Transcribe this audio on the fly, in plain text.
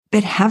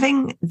But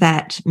having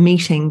that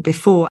meeting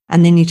before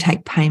and then you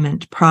take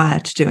payment prior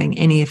to doing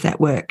any of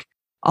that work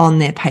on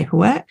their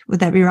paperwork,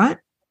 would that be right?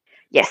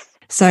 Yes.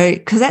 So,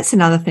 because that's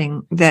another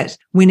thing that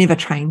we're never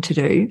trained to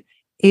do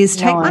is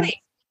take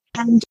money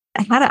and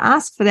how to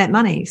ask for that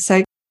money.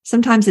 So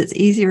sometimes it's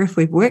easier if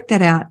we've worked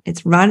that out.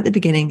 It's right at the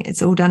beginning.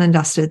 It's all done and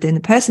dusted. Then the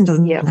person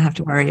doesn't have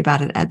to worry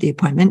about it at the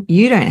appointment.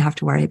 You don't have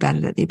to worry about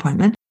it at the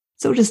appointment.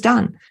 It's all just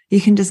done.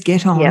 You can just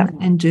get on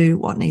and do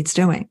what needs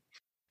doing.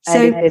 So,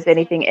 and if there's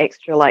anything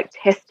extra like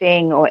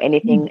testing or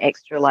anything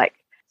extra like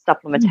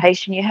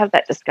supplementation, you have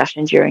that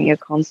discussion during your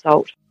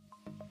consult.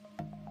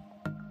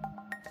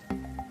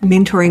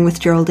 Mentoring with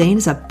Geraldine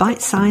is a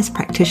bite-sized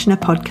practitioner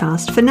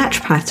podcast for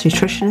naturopaths,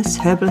 nutritionists,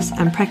 herbalists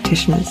and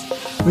practitioners,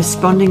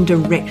 responding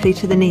directly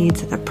to the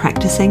needs of a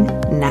practicing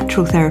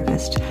natural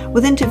therapist.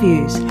 With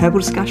interviews, herbal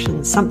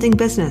discussions, something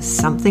business,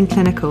 something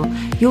clinical,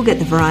 you'll get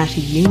the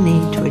variety you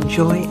need to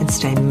enjoy and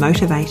stay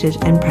motivated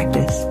in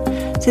practice.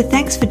 So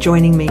thanks for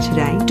joining me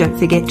today. Don't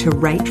forget to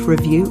rate,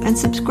 review and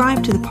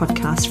subscribe to the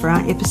podcast for our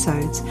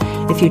episodes.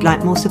 If you'd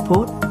like more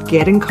support,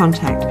 get in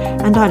contact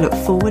and I look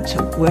forward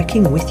to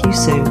working with you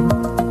soon.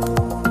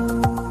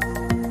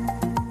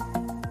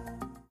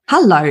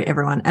 Hello,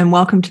 everyone, and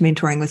welcome to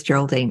Mentoring with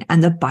Geraldine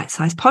and the Bite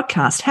Size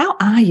Podcast. How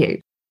are you?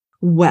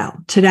 Well,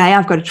 today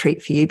I've got a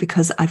treat for you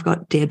because I've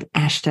got Deb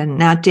Ashton.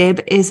 Now,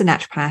 Deb is a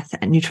naturopath, a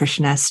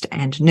nutritionist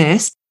and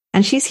nurse,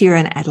 and she's here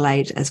in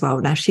Adelaide as well.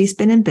 Now, she's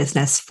been in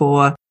business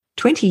for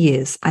 20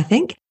 years, I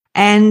think.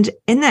 And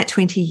in that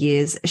 20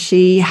 years,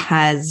 she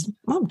has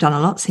done a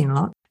lot, seen a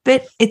lot,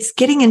 but it's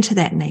getting into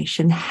that niche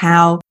and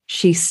how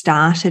she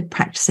started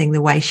practicing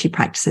the way she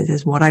practices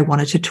is what I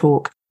wanted to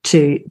talk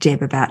to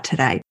Deb about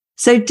today.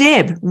 So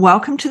Deb,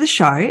 welcome to the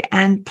show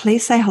and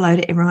please say hello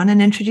to everyone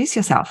and introduce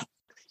yourself.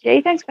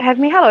 Gee, thanks for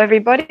having me. Hello,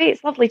 everybody.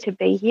 It's lovely to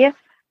be here.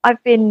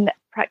 I've been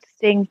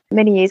practicing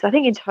many years, I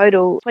think in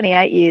total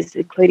 28 years,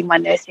 including my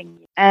nursing.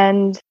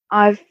 And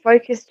I've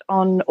focused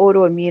on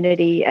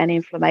autoimmunity and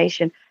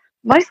inflammation,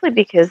 mostly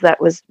because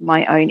that was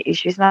my own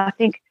issues. And I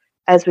think,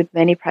 as with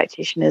many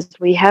practitioners,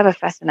 we have a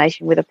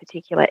fascination with a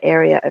particular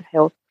area of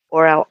health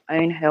or our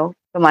own health.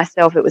 For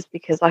myself, it was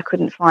because I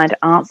couldn't find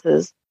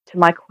answers to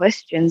my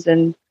questions.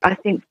 And I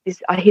think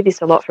I hear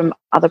this a lot from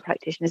other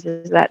practitioners,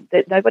 is that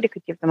nobody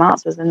could give them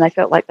answers and they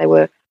felt like they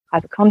were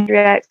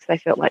hypochondriacs, they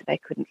felt like they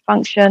couldn't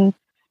function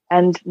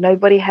and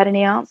nobody had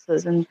any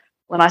answers. And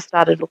when I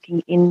started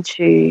looking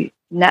into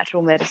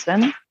natural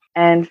medicine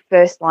and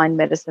first-line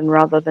medicine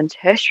rather than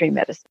tertiary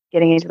medicine,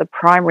 getting into the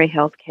primary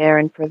healthcare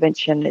and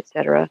prevention,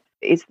 etc.,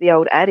 it's the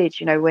old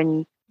adage,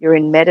 when you're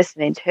in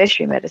medicine, in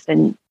tertiary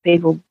medicine,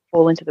 people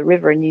fall into the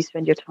river and you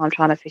spend your time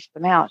trying to fish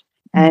them out.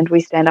 And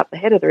we stand up the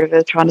head of the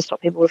river trying to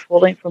stop people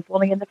from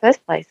falling in the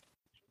first place.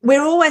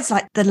 We're always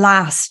like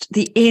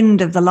the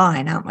end of the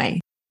line, aren't we?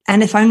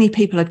 And if only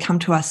people had come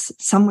to us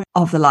somewhere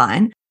of the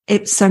line,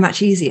 it's so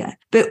much easier.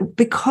 But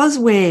because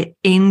we're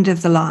end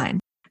of the line,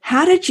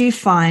 how did you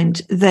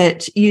find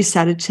that you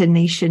started to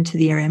niche into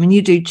the area? I mean,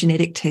 you do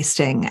genetic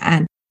testing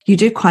and you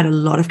do quite a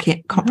lot of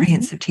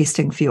comprehensive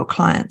testing for your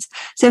clients.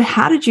 So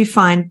how did you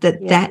find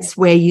that that's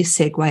where you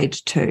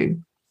segued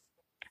to?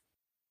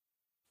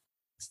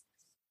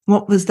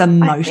 What was the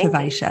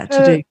motivator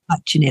to do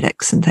like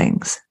genetics and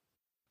things?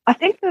 I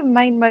think the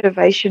main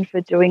motivation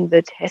for doing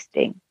the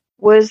testing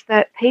was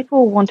that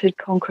people wanted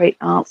concrete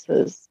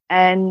answers.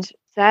 And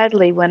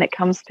sadly, when it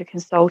comes to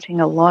consulting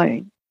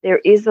alone, there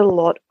is a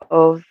lot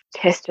of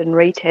test and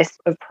retest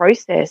of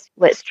process.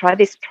 Let's try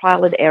this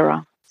trial and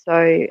error.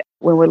 So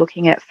when we're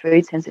looking at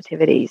food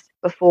sensitivities,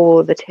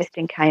 before the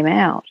testing came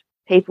out,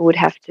 people would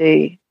have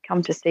to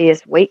come to see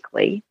us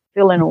weekly,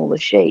 fill in all the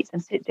sheets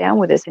and sit down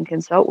with us and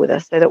consult with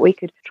us so that we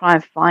could try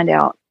and find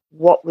out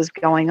what was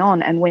going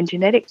on. And when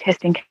genetic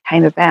testing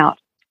came about,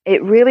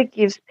 it really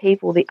gives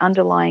people the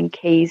underlying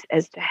keys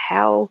as to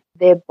how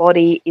their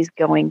body is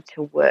going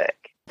to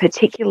work,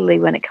 particularly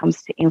when it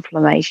comes to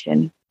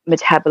inflammation,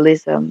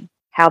 metabolism,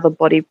 how the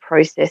body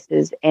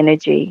processes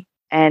energy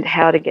and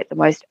how to get the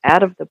most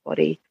out of the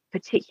body,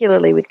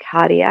 particularly with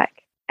cardiac.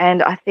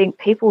 And I think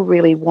people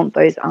really want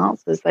those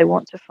answers. They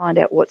want to find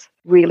out what's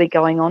really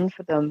going on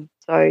for them.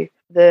 So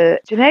the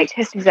genetic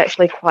testing is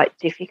actually quite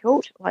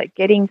difficult, like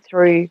getting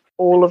through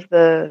all of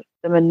the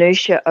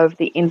minutiae of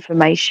the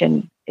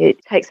information.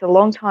 It takes a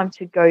long time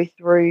to go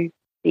through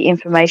the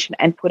information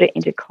and put it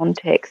into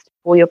context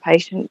for your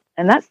patient.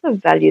 And that's the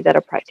value that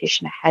a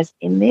practitioner has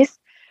in this.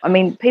 I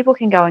mean, people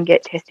can go and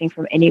get testing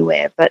from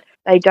anywhere, but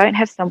they don't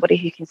have somebody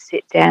who can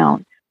sit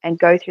down and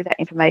go through that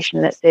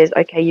information that says,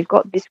 okay, you've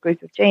got this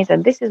group of genes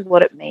and this is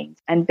what it means.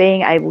 And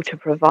being able to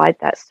provide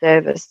that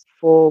service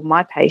for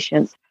my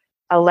patients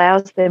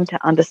allows them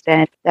to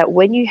understand that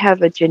when you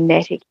have a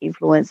genetic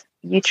influence,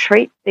 you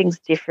treat things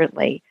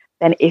differently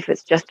than if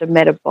it's just a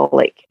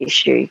metabolic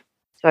issue.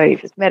 So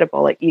if it's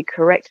metabolic, you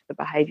correct the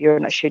behavior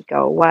and it should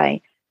go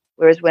away.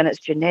 Whereas when it's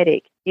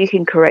genetic, you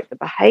can correct the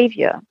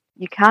behavior.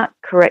 You can't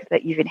correct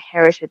that you've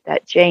inherited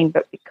that gene,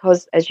 but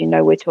because, as you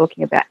know, we're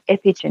talking about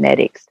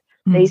epigenetics,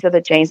 these are the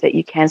genes that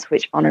you can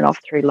switch on and off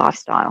through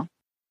lifestyle.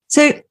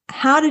 So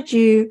how did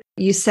you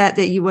said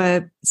that you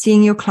were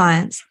seeing your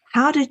clients.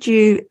 How did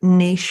you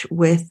niche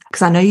with,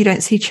 because I know you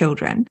don't see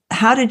children,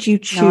 how did you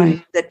choose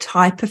the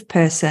type of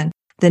person,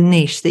 the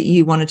niche that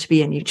you wanted to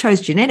be in? You chose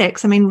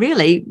genetics. I mean,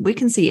 really, we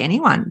can see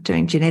anyone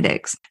doing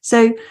genetics.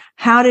 So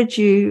how did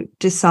you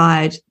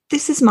decide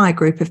this is my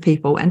group of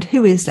people, and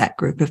who is that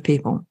group of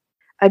people?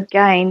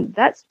 Again,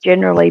 that's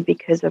generally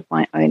because of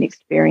my own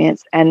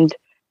experience, and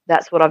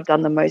that's what I've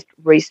done the most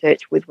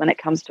research with when it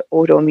comes to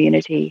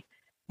autoimmunity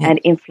and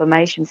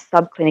inflammation,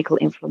 subclinical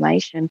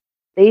inflammation.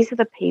 These are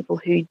the people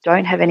who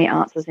don't have any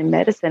answers in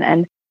medicine.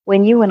 And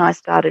when you and I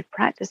started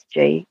practice,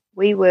 G,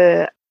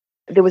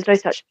 there was no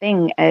such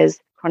thing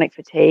as chronic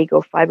fatigue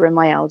or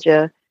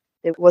fibromyalgia.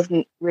 There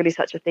wasn't really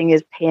such a thing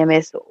as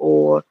PMS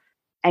or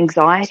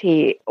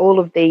anxiety. All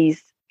of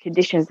these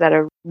conditions that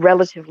are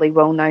relatively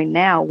well known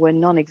now were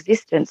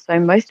non-existent. So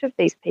most of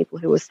these people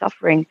who were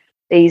suffering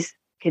these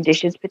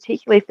conditions,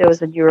 particularly if there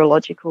was a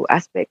neurological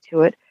aspect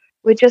to it,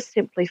 were just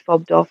simply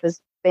fobbed off as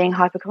being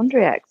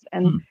hypochondriacs.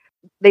 And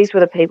these were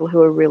the people who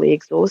were really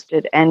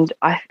exhausted. And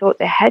I thought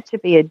there had to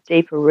be a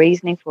deeper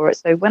reasoning for it.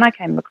 So when I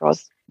came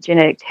across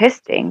genetic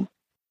testing,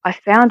 I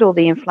found all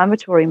the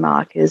inflammatory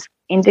markers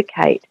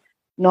indicate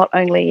not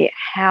only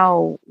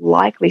how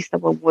likely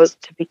someone was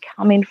to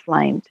become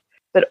inflamed,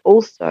 but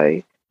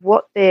also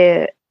what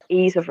their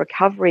ease of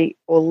recovery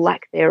or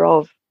lack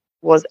thereof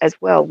was as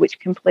well, which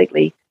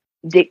completely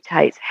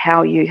dictates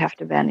how you have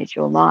to manage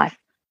your life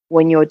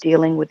when you're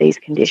dealing with these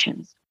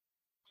conditions.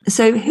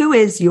 So who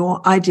is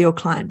your ideal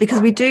client?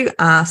 Because we do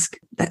ask,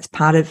 that's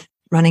part of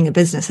running a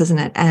business, isn't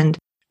it? And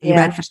your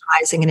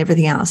advertising and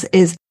everything else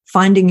is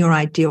finding your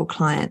ideal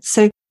client.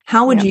 So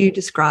how would you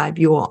describe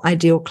your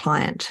ideal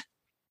client?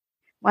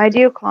 My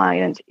ideal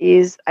client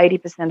is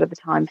 80% of the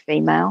time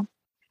female,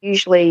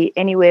 usually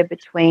anywhere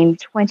between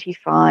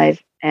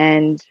 25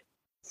 and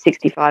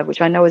 65, which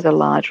I know is a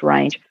large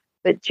range,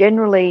 but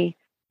generally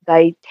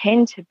they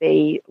tend to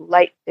be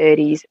late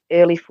 30s,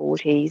 early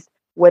 40s,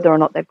 whether or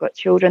not they've got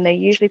children. They're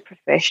usually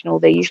professional,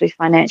 they're usually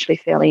financially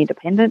fairly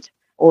independent,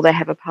 or they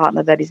have a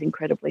partner that is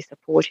incredibly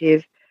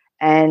supportive,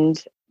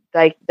 and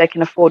they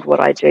can afford what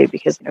I do,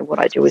 because what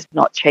I do is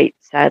not cheap,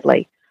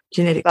 sadly.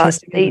 Genetic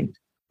testing.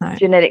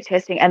 Genetic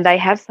testing, and they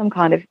have some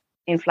kind of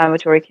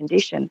inflammatory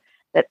condition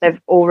that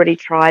they've already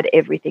tried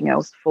everything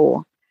else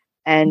for,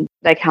 and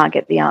they can't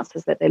get the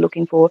answers that they're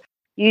looking for.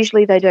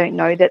 Usually they don't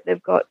know that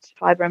they've got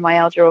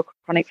fibromyalgia or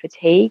chronic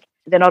fatigue.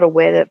 They're not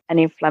aware of an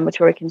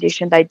inflammatory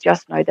condition. They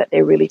just know that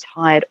they're really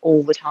tired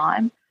all the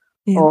time,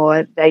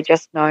 or they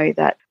just know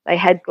that they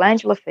had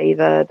glandular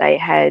fever, they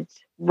had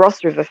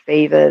Ross River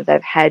fever,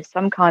 they've had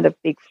some kind of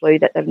big flu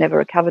that they've never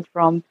recovered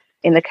from.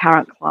 In the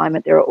current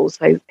climate, there are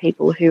also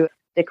people who,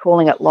 they're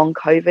calling it long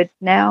COVID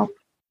now,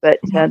 but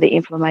the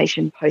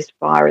inflammation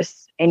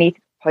post-virus, any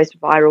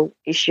post-viral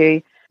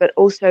issue, but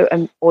also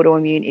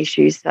autoimmune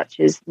issues such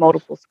as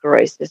multiple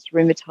sclerosis,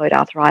 rheumatoid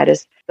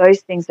arthritis,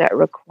 those things that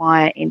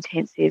require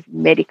intensive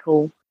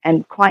medical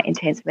and quite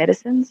intense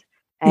medicines.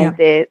 And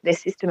their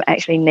system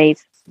actually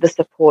needs the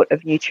support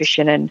of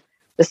nutrition and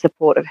the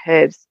support of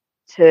herbs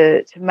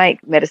to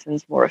make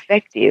medicines more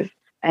effective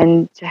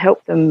and to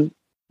help them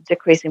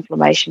decrease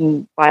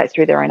inflammation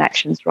through their own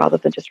actions rather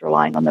than just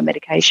relying on the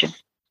medication.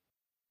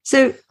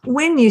 So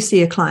when you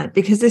see a client,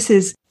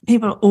 because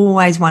people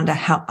always wonder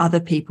how other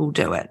people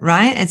do it,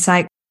 right? It's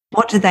like,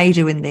 what do they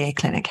do in their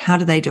clinic? How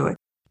do they do it?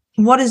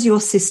 What is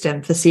your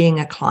system for seeing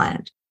a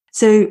client?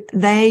 So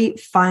they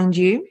find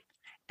you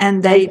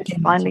and they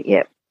find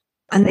it,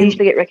 and they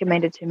usually get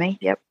recommended to me,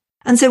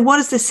 And so what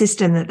is the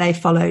system that they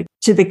follow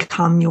to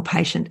become your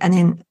patient? And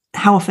then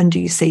how often do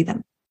you see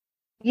them?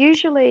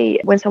 Usually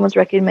when someone's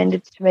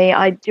recommended to me,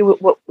 I do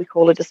what we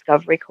call a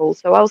discovery call.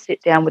 So I'll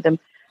sit down with them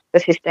for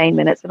 15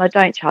 minutes, and I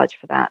don't charge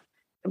for that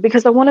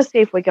because I want to see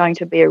if we're going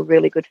to be a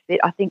really good fit.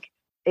 I think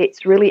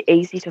it's really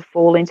easy to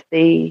fall into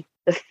the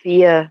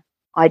fear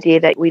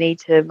idea that we need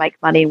to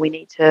make money, we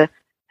need to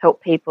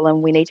help people,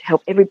 and we need to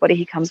help everybody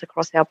who comes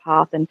across our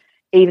path. And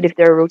even if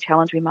they're a real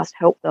challenge, we must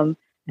help them.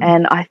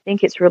 And I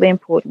think it's really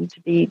important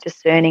to be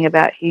discerning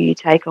about who you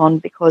take on,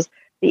 because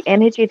the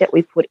energy that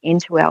we put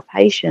into our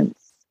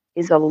patients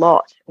is a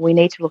lot. We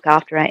need to look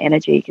after our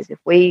energy, because if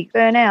we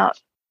burn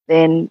out,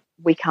 then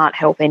we can't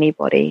help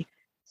anybody.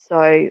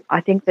 So I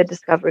think the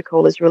discovery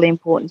call is really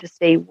important to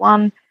see,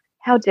 one,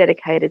 how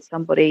dedicated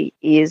somebody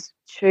is,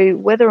 two,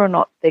 whether or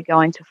not they're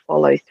going to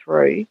follow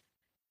through,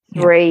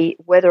 three,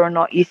 whether or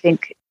not you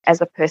think as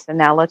a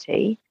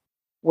personality,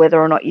 whether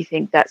or not you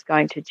think that's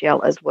going to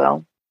gel as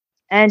well.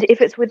 And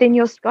if it's within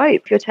your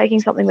scope, if you're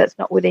taking something that's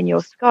not within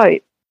your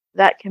scope,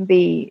 that can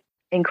be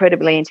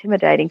incredibly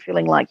intimidating,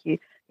 feeling like you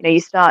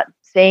start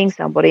seeing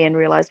somebody and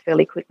realize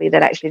fairly quickly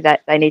that actually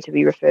that they need to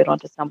be referred on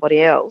to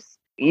somebody else.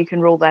 You can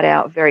rule that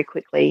out very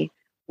quickly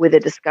with a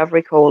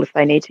discovery call if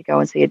they need to go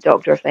and see a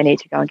doctor, if they need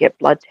to go and get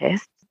blood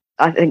tests.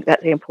 I think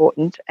that's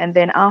important. And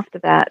then after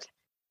that,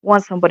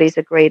 once somebody's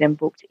agreed and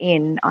booked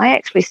in, I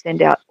actually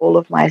send out all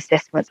of my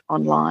assessments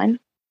online.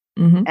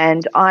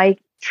 And I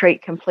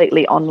treat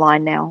completely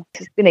online now.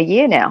 It's been a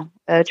year now,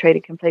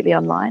 treated completely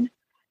online.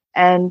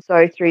 And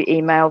so through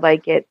email, they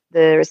get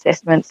the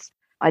assessments.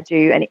 I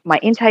do my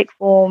intake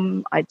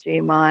form, I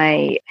do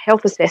my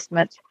health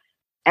assessment,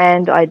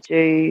 and I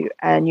do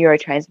a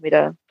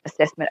neurotransmitter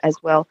assessment as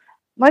well,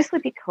 mostly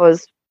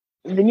because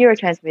the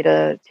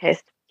neurotransmitter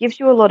test gives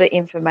you a lot of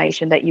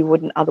information that you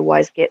wouldn't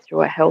otherwise get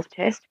through a health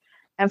test.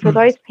 And for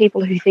those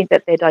people who think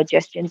that their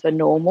digestions are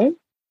normal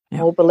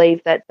or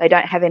believe that they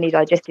don't have any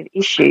digestive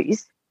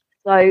issues,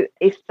 so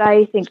if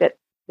they think that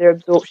their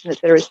absorption,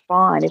 etc., is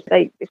fine, if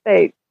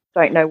they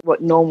don't know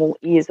what normal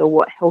is or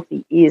what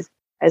healthy is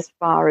as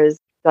far as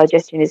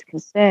digestion is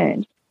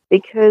concerned,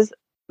 because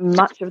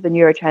much of the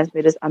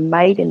neurotransmitters are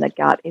made in the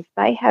gut, if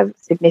they have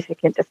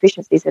significant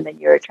deficiencies in the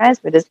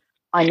neurotransmitters,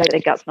 I know their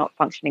gut's not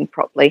functioning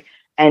properly,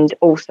 and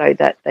also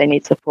that they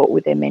need support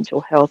with their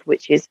mental health,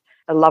 which is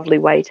a lovely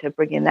way to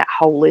bring in that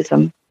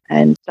holism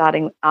and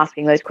starting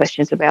asking those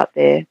questions about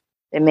their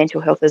mental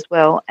health as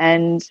well.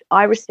 And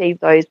I receive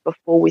those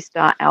before we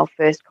start our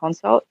first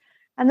consult,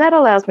 and that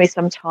allows me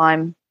some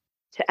time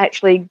to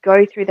actually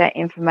go through that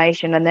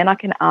information, and then I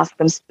can ask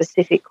them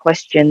specific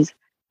questions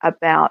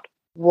about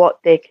what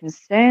their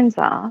concerns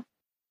are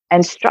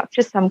and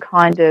structure some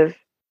kind of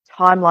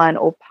timeline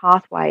or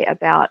pathway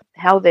about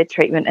how their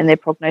treatment and their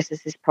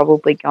prognosis is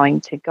probably going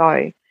to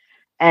go.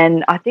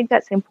 And I think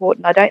that's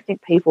important. I don't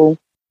think people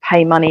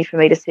pay money for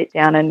me to sit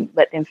down and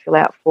let them fill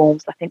out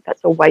forms. I think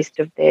that's a waste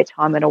of their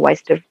time and a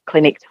waste of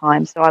clinic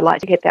time. So I like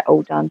to get that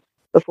all done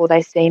before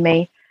they see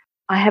me.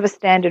 I have a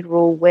standard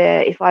rule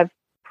where if I've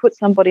put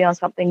somebody on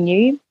something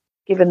new,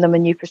 given them a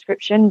new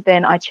prescription,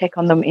 then I check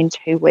on them in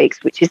 2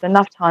 weeks, which is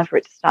enough time for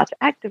it to start to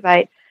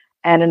activate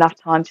and enough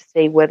time to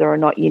see whether or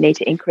not you need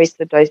to increase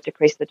the dose,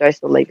 decrease the dose,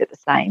 or leave it the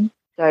same.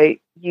 So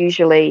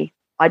usually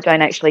I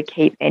don't actually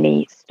keep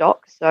any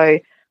stock. So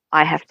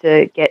I have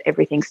to get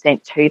everything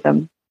sent to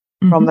them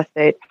from a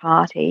third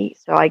party.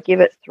 So I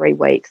give it 3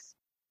 weeks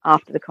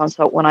after the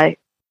consult when I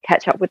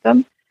catch up with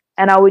them.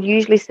 And I would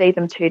usually see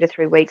them 2 to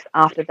 3 weeks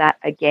after that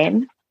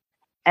again.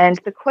 And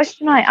the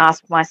question I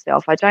ask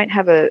myself, I don't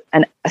have a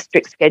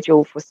strict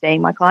schedule for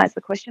seeing my clients.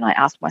 The question I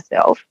ask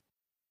myself,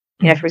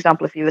 for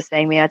example, if you were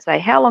seeing me, I'd say,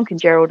 how long can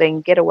Geraldine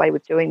get away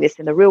with doing this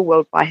in the real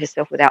world by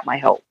herself without my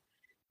help?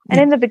 And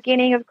in the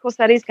beginning, of course,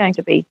 that is going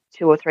to be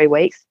 2 or 3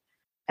 weeks.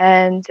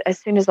 And as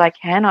soon as I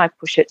can, I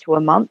push it to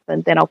a month,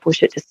 and then I'll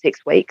push it to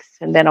 6 weeks,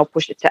 and then I'll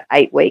push it to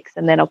 8 weeks,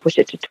 and then I'll push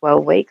it to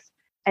 12 weeks.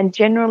 And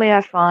generally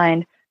I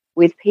find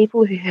with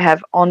people who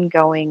have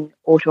ongoing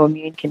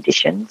autoimmune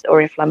conditions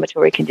or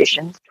inflammatory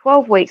conditions,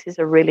 12 weeks is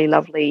a really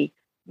lovely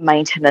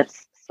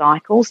maintenance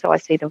cycle. So I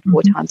see them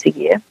 4 times a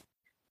year.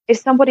 If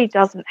somebody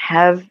doesn't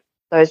have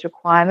those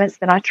requirements,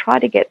 then I try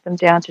to get them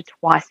down to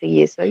twice a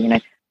year. So,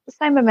 the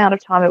same amount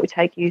of time it would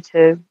take you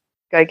to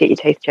go get your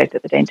teeth checked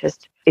at the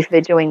dentist if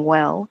they're doing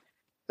well.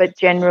 But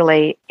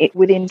generally,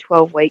 within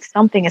 12 weeks,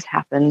 something has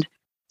happened.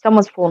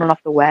 Someone's fallen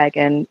off the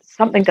wagon.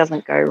 Something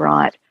doesn't go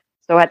right.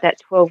 So at that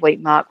 12-week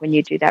mark, when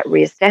you do that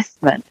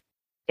reassessment,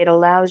 it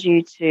allows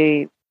you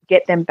to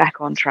get them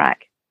back on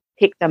track,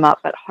 pick them up,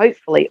 but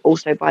hopefully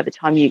also by the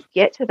time you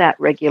get to that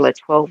regular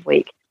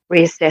 12-week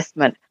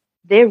reassessment,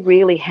 they're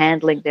really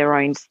handling their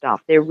own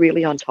stuff. They're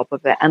really on top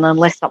of it. And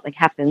unless something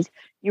happens,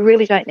 you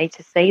really don't need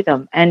to see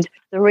them. And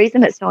the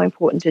reason it's so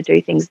important to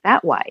do things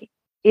that way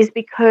is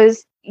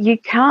because you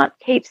can't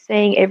keep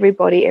seeing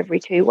everybody every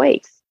 2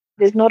 weeks.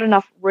 There's not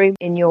enough room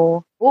in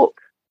your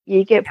book.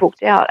 You get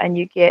booked out and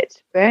you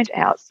get burnt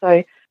out.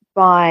 So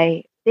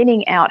by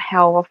thinning out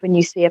how often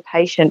you see a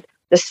patient,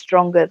 the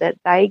stronger that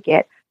they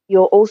get,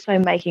 you're also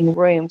making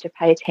room to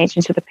pay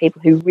attention to the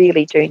people who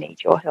really do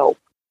need your help.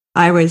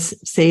 I always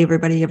see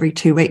everybody every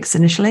 2 weeks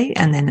initially,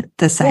 and then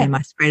the same.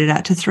 I spread it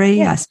out to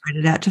 3, I spread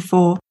it out to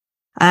 4.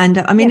 And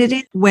it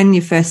is, when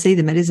you first see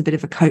them, it is a bit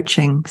of a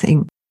coaching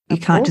thing. You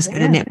can't just go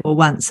to netball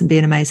once and be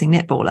an amazing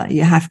netballer.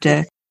 You have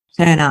to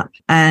turn up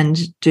and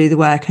do the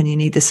work, and you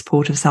need the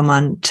support of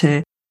someone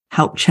to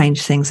help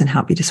change things and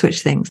help you to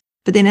switch things.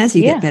 But then as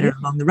you get better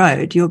along the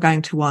road, you're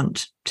going to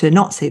want to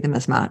not see them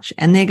as much,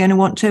 and they're going to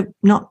want to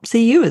not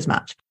see you as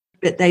much.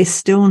 But they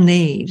still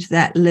need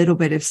that little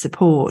bit of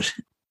support.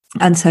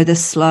 And so the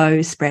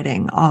slow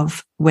spreading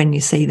of when you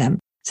see them,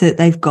 so that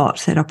they've got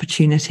that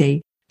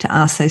opportunity to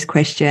ask those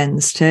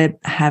questions, to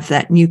have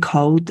that new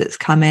cold that's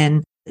come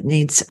in that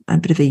needs a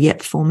bit of a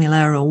YEP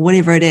formula or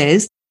whatever it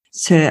is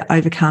to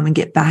overcome and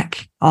get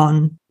back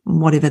on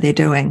whatever they're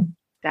doing.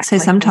 Exactly.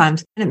 So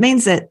sometimes, and it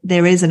means that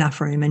there is enough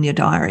room in your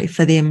diary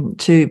for them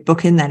to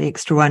book in that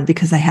extra one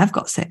because they have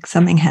got sick,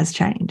 something has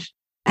changed,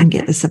 and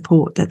get the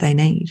support that they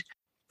need.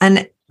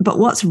 But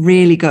what's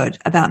really good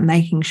about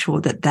making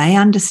sure that they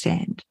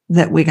understand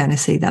that we're going to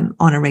see them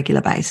on a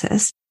regular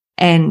basis,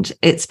 and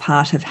it's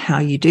part of how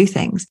you do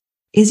things,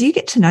 is you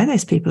get to know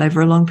those people over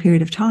a long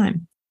period of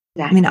time.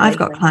 Exactly. I've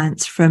got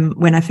clients from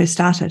when I first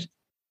started.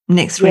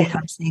 Next week,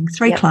 I'm seeing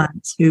 3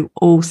 clients who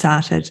all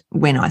started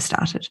when I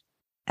started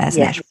as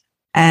natural.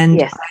 And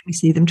I only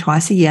see them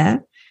twice a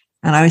year,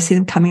 and I always see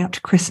them coming up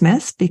to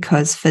Christmas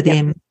because for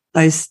them,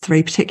 those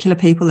 3 particular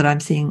people that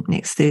I'm seeing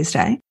next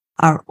Thursday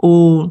are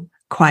all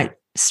quite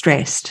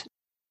stressed.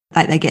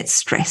 Like they get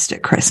stressed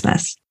at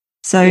Christmas.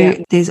 So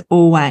there's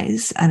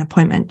always an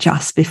appointment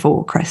just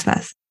before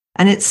Christmas,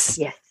 and it's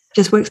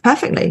just works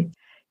perfectly.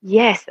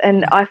 Yes,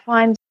 and I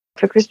find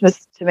for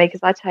Christmas to me,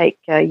 because I take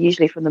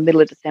usually from the middle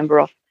of December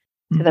off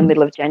to the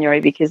middle of January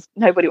because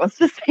nobody wants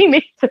to see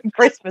me for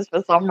Christmas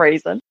for some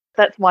reason.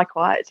 That's my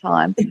quiet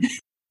time.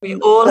 We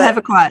all have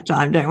a quiet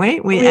time, don't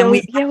we? We have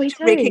to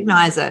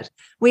recognise it.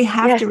 We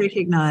have to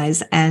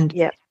recognise and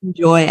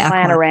enjoy our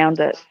plan around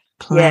it.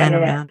 Plan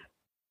around it.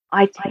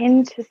 I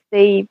tend to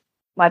see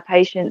my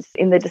patients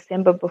in the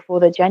December before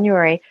the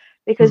January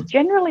because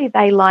generally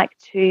they like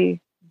to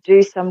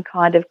do some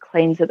kind of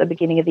cleanse at the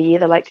beginning of the year.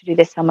 They like to do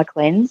their summer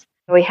cleanse.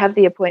 So we have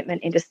the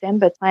appointment in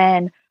December,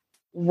 plan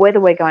whether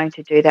we're going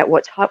to do that,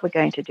 what type we're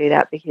going to do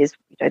that, because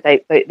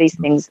these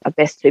things are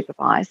best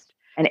supervised.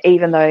 And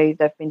even though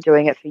they've been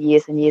doing it for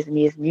years and years and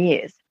years and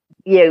years,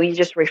 we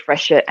just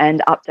refresh it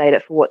and update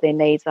it for what their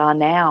needs are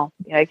now,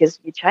 because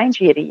you change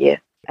year to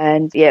year.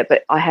 And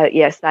but I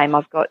have, same.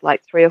 I've got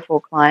like 3 or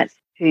 4 clients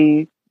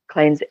who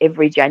cleanse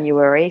every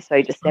January.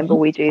 So December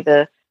we do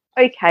the,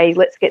 okay,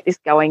 let's get this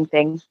going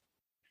thing.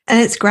 And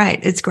it's great.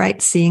 It's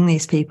great seeing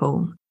these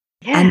people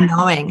and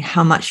knowing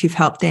how much you've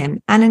helped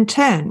them. And in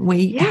turn,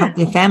 we help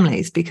their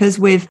families because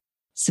we've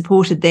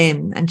supported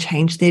them and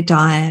changed their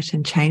diet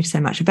and changed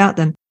so much about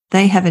them.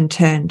 They have in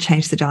turn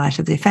changed the diet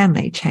of their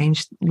family,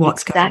 changed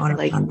what's going on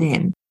around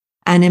them,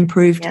 and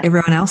improved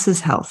everyone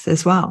else's health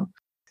as well.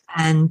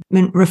 And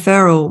word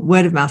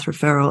of mouth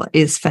referral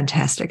is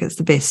fantastic. It's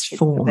the best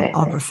form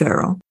of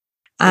referral.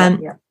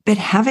 But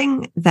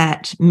having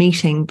that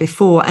meeting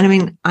before,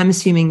 and I'm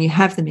assuming you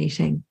have the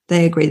meeting,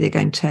 they agree they're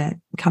going to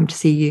come to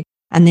see you,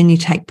 and then you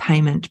take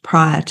payment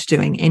prior to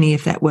doing any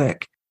of that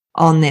work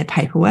on their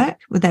paperwork.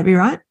 Would that be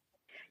right?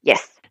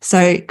 Yes.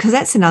 So, because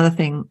that's another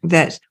thing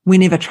that we're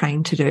never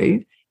trained to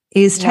do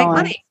is take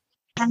money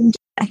and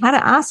how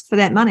to ask for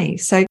that money.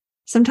 So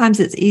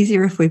sometimes it's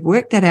easier if we've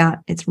worked that out.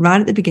 It's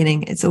right at the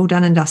beginning. It's all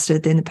done and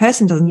dusted. Then the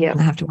person doesn't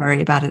have to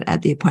worry about it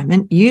at the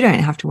appointment. You don't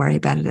have to worry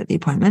about it at the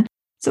appointment.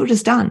 It's all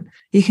just done.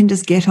 You can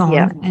just get on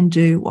and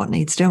do what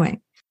needs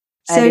doing.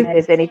 And if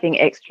there's anything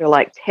extra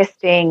like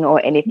testing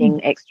or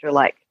anything extra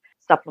like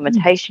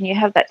supplementation, you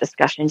have that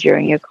discussion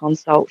during your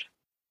consult.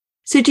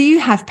 So do you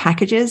have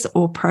packages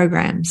or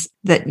programs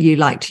that you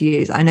like to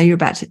use? I know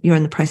you're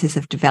in the process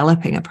of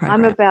developing a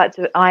program.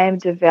 I am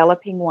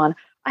developing one.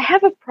 I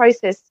have a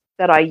process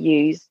that I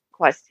use,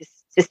 quite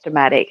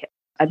systematic,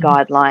 a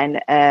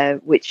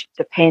guideline, which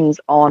depends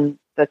on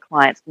the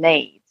client's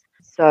needs.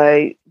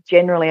 So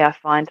generally I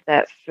find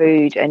that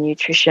food and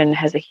nutrition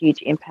has a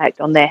huge impact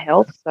on their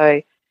health.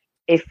 So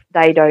if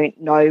they don't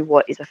know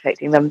what is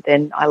affecting them,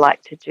 then I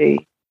like to do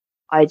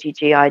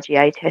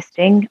IgA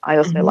testing. I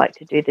also like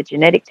to do the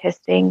genetic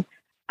testing.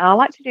 And I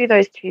like to do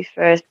those 2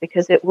 first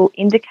because it will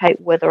indicate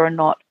whether or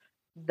not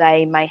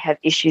they may have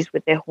issues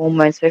with their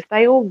hormones. So if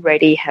they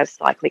already have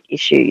cyclic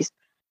issues,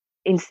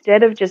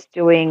 instead of just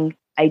doing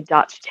a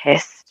Dutch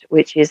test,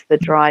 which is the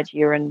dried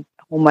urine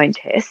hormone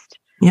test,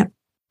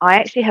 I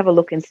actually have a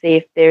look and see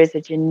if there is a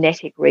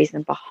genetic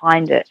reason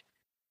behind it.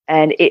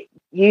 And it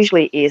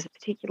usually is,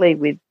 particularly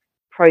with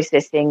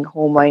processing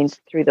hormones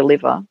through the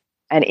liver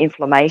and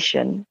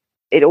inflammation.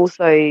 It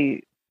also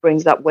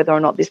brings up whether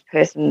or not this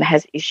person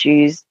has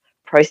issues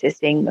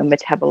processing and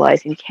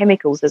metabolizing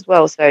chemicals as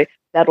well. So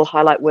that'll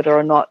highlight whether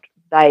or not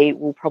they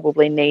will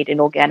probably need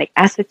an organic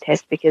acid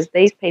test, because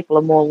these people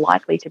are more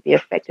likely to be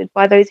affected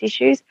by those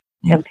issues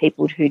than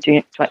people who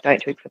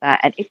don't tweak for that.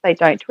 And if they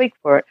don't tweak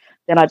for it,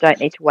 then I don't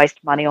need to waste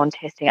money on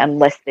testing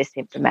unless they're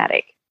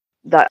symptomatic.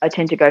 I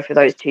tend to go for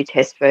those 2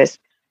 tests first.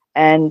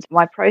 And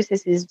my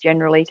process is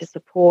generally to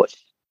support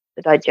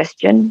the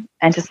digestion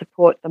and to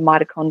support the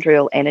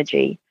mitochondrial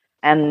energy.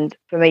 And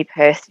for me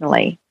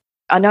personally,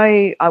 I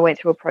know I went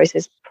through a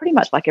process pretty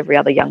much like every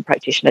other young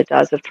practitioner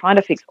does of trying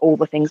to fix all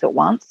the things at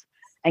once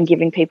and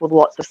giving people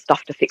lots of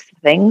stuff to fix the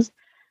things.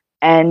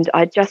 And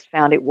I just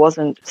found it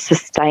wasn't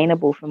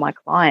sustainable for my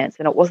clients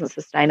and it wasn't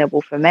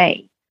sustainable for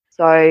me.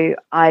 So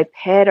I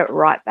pared it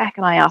right back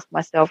and I asked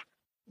myself,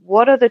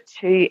 what are the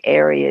 2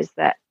 areas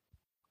that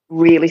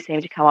really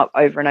seem to come up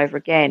over and over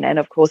again? And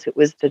of course it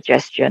was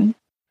digestion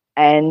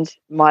and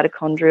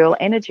mitochondrial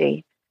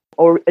energy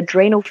or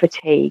adrenal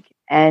fatigue.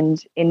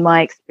 And in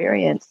my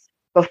experience,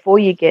 before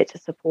you get to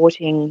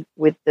supporting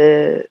with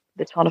the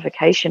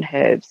tonification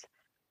herbs,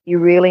 you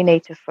really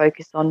need to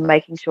focus on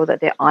making sure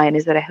that their iron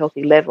is at a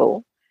healthy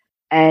level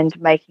and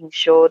making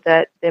sure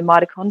that their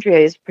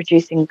mitochondria is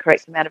producing the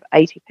correct amount of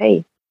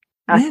ATP.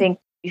 I think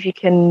if you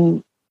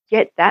can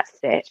get that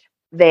set,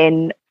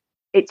 then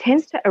it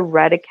tends to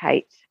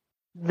eradicate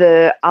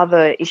the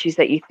other issues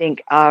that you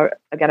think are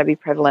going to be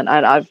prevalent.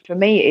 And for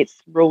me,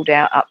 it's ruled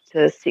out up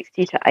to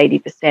 60 to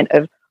 80%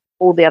 of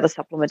all the other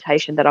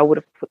supplementation that I would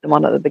have put them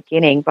on at the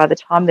beginning. By the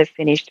time they've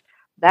finished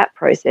that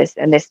process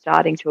and they're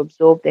starting to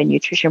absorb their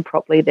nutrition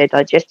properly, their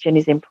digestion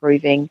is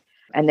improving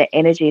and their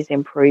energy is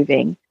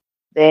improving,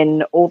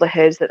 then all the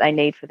herbs that they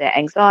need for their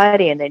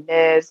anxiety and their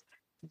nerves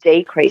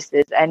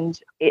decreases, and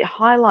it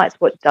highlights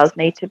what does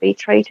need to be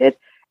treated.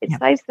 It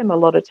saves them a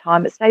lot of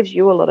time. It saves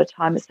you a lot of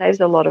time. It saves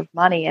a lot of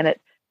money, and it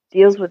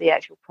deals with the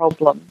actual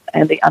problem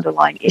and the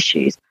underlying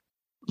issues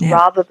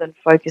rather than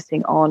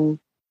focusing on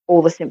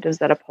all the symptoms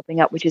that are popping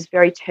up, which is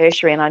very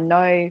tertiary. And I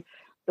know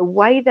the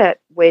way that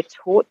we're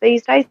taught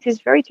these days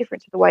is very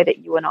different to the way that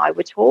you and I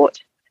were taught.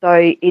 So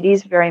it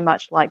is very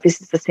much like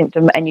this is the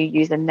symptom and you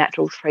use a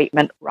natural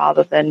treatment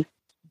rather than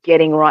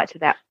getting right to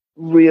that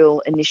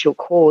real initial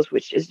cause,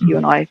 which, as you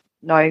and I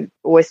know,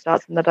 always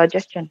starts in the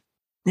digestion.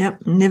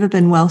 Yep, never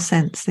been well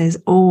since. There's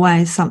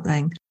always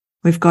something.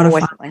 We've got to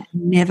find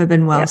never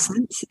been well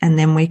since, and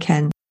then we've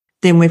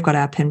got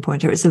our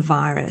pinpointer. It was a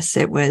virus.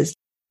 It was,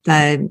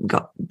 they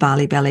got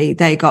barley belly.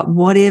 They got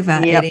whatever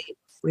it is.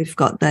 We've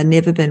got the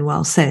never been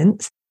well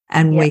since,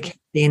 and we can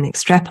then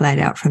extrapolate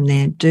out from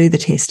there, do the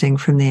testing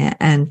from there,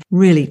 and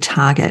really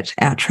target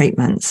our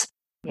treatments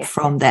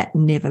from that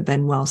never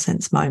been well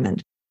since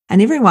moment.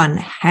 And everyone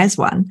has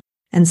one.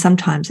 And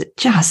sometimes it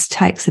just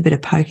takes a bit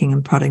of poking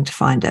and prodding to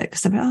find it.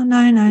 Because they're like, oh,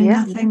 nothing.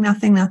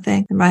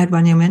 And I had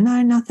one young man,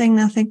 no, nothing.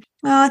 Oh,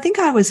 I think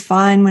I was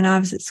fine when I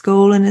was at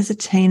school and as a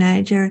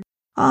teenager.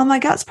 Oh, my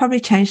gut's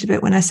probably changed a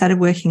bit when I started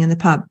working in the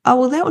pub.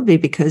 Oh, well, that would be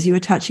because you were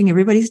touching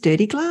everybody's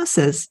dirty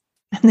glasses.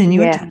 And then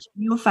you were touching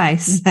your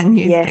face and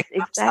you picked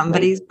up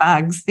somebody's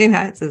bugs.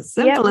 It's as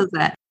simple as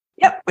that.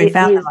 Yep,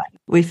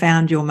 we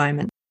found your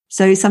moment.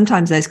 So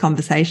sometimes those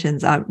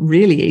conversations are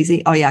really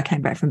easy. Oh, yeah, I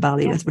came back from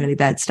Bali with really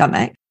bad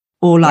stomach.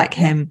 Or like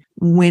him,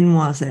 when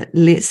was it?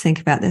 Let's think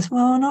about this.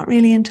 Well, not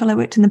really until I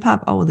worked in the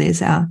pub. Oh, well, there's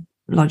our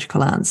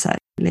logical answer.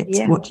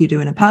 What do you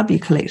do in a pub? You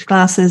collect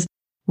glasses.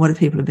 What do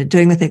people have been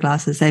doing with their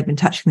glasses? They've been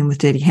touching them with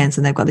dirty hands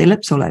and they've got their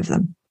lips all over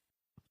them.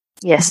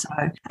 Yes.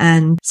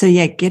 So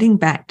getting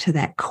back to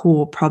that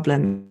core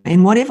problem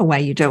in whatever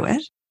way you do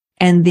it.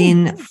 And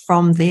then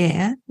from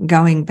there,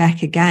 going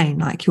back again,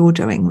 like you're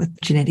doing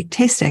with genetic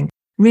testing,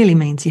 really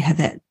means you have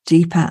that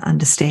deeper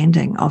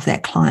understanding of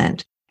that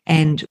client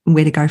and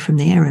where to go from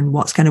there and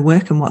what's going to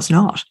work and what's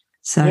not.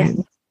 So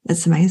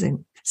it's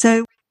amazing.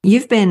 So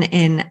you've been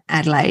in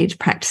Adelaide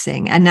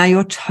practicing and now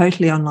you're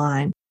totally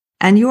online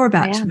and you're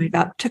about to move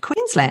up to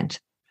Queensland.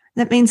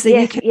 That means that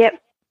you can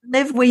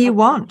live where you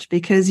want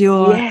because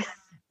you're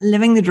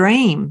living the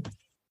dream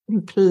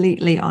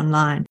completely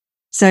online.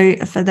 So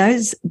for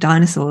those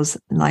dinosaurs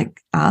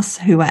like us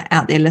who are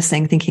out there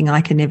listening, thinking I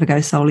can never go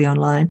solely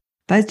online,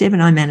 both Deb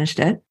and I managed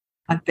it.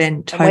 I've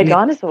been totally... We're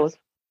dinosaurs.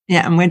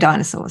 Yeah, and we're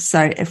dinosaurs.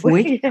 So if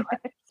we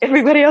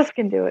everybody else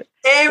can do it.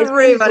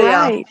 Everybody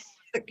else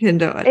can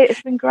do it.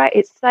 It's been great.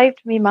 It's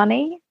saved me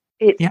money.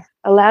 It's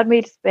allowed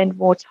me to spend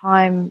more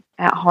time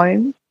at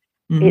home.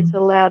 It's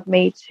allowed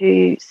me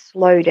to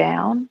slow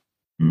down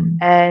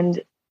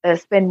and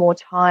spend more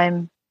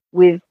time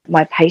with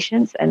my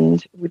patients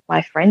and with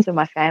my friends and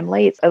my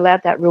family. It's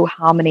allowed that real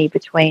harmony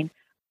between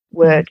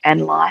work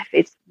and life.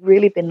 It's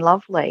really been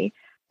lovely.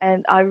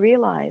 And I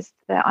realized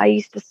that I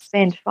used to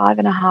spend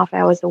 5.5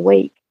 hours a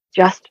week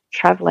just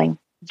traveling,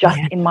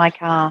 in my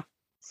car.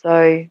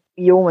 So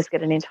you almost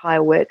get an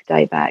entire work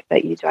day back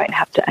that you don't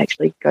have to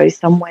actually go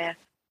somewhere.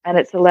 And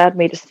it's allowed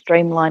me to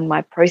streamline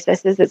my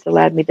processes. It's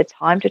allowed me the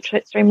time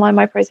to streamline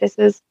my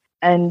processes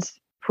and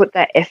put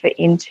that effort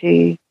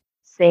into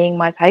seeing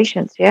my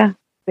patients. Yeah,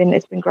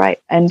 it's been great.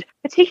 And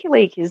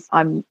particularly because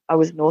I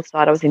was north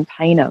side, I was in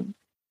Payneham.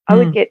 I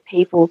would get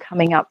people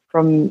coming up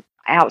from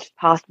out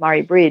past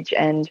Murray Bridge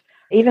and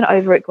even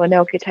over at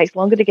Glenelg. It takes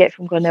longer to get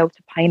from Glenelg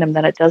to Payneham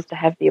than it does to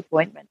have the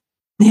appointment.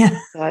 Yeah,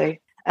 so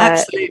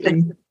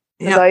absolutely.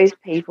 For those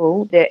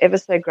people, they're ever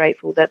so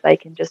grateful that they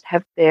can just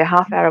have their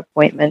half-hour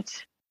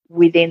appointment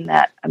within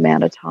that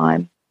amount of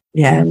time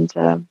and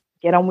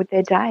get on with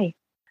their day.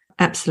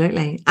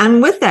 Absolutely.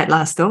 And with that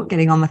last thought,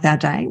 getting on with our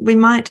day, we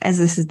might, as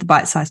this is the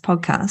Bite Size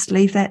podcast,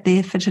 leave that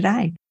there for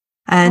today.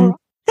 And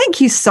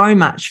thank you so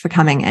much for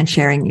coming and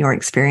sharing your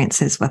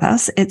experiences with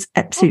us. It's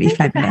absolutely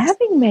fabulous. Thank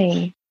you for having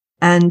me.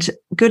 And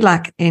good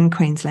luck in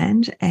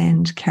Queensland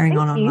and carrying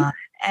on online.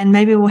 And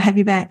maybe we'll have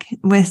you back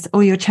with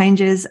all your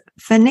changes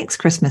for next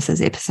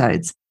Christmas's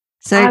episodes.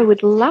 So I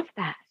would love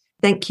that.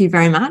 Thank you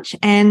very much.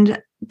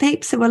 And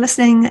peeps who are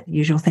listening,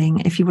 usual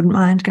thing, if you wouldn't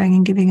mind going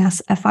and giving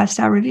us a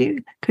 5-star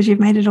review because you've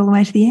made it all the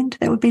way to the end,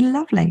 that would be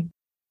lovely.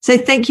 So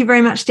thank you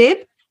very much, Deb.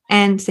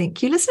 And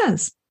thank you,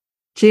 listeners.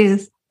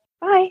 Cheers.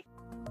 Bye.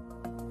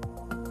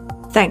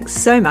 Thanks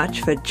so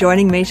much for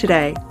joining me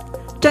today.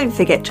 Don't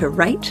forget to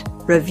rate,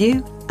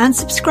 review, and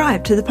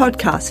subscribe to the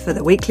podcast for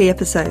the weekly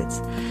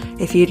episodes.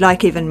 If you'd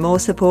like even more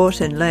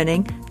support and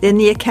learning, then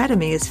the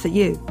Academy is for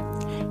you.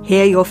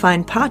 Here you'll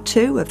find part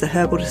 2 of the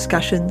herbal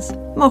discussions,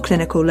 more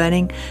clinical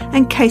learning,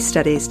 and case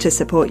studies to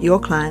support your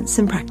clients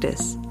in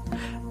practice.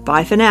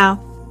 Bye for now.